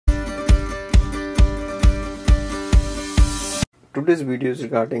Today's video is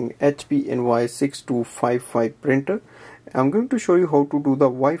regarding HP NY6255 printer. I'm going to show you how to do the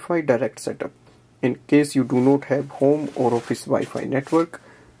Wi-Fi direct setup. In case you do not have home or office Wi-Fi network,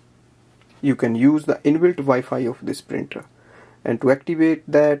 you can use the inbuilt Wi-Fi of this printer. And to activate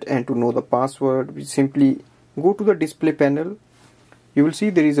that and to know the password, we simply go to the display panel. You will see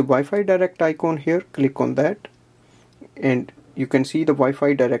there is a Wi-Fi direct icon here. Click on that and you can see the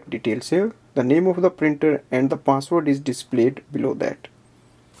Wi-Fi direct details here. The name of the printer and the password is displayed below that.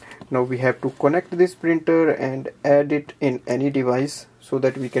 Now we have to connect this printer and add it in any device so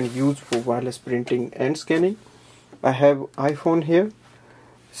that we can use for wireless printing and scanning. I have iPhone here.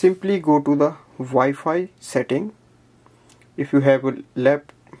 Simply go to the Wi-Fi setting. If you have a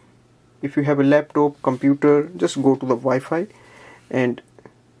laptop, computer, just go to the Wi-Fi and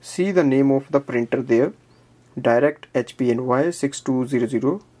see the name of the printer there. Direct HP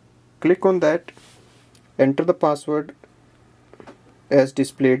NY6200. Click on that, enter the password as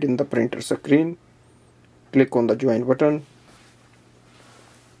displayed in the printer screen. Click on the join button.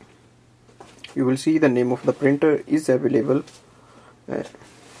 You will see the name of the printer is available.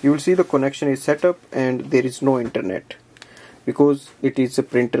 You will see the connection is set up and there is no internet because it is a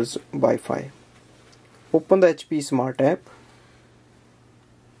printer's Wi-Fi. Open the HP Smart app.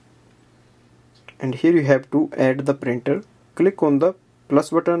 And here you have to add the printer. Click on the plus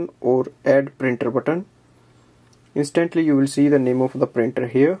button or add printer button. Instantly you will see the name of the printer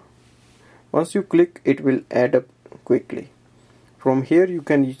here. Once you click, it will add up quickly. From here you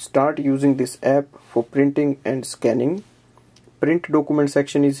can start using this app for printing and scanning. Print document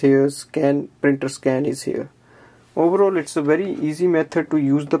section is here, printer scan is here. Overall, it's a very easy method to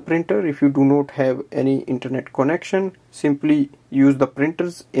use the printer. If you do not have any internet connection, simply use the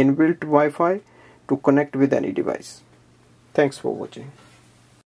printer's inbuilt Wi-Fi to connect with any device. Thanks for watching.